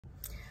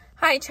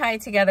Hi, Chai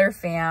Together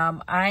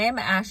fam. I am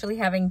actually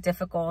having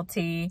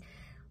difficulty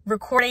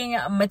recording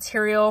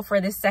material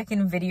for the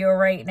second video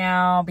right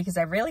now because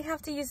I really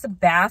have to use the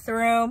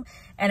bathroom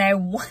and I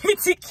wanted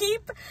to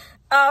keep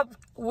up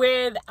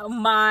with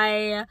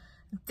my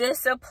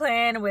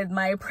discipline, with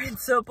my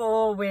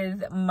principle,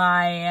 with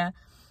my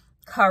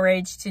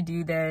courage to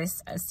do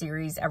this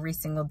series every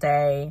single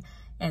day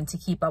and to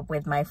keep up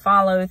with my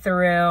follow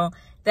through,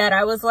 that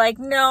I was like,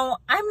 no,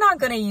 I'm not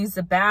going to use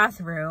the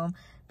bathroom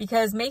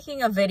because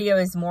making a video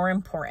is more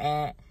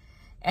important,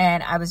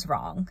 and I was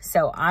wrong.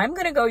 So I'm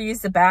going to go use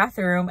the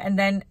bathroom and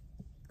then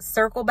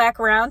circle back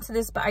around to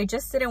this, but I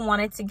just didn't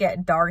want it to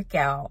get dark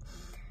out.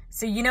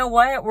 So you know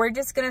what? We're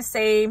just going to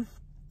say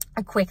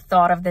a quick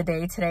thought of the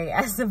day today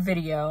as a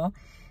video.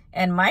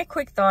 And my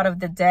quick thought of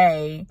the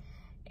day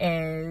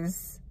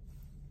is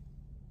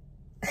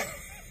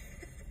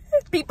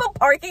people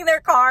parking their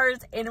cars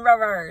in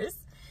reverse.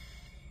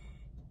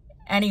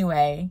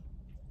 Anyway,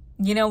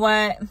 you know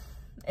what?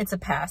 It's a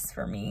pass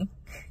for me.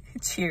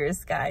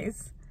 Cheers,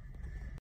 guys.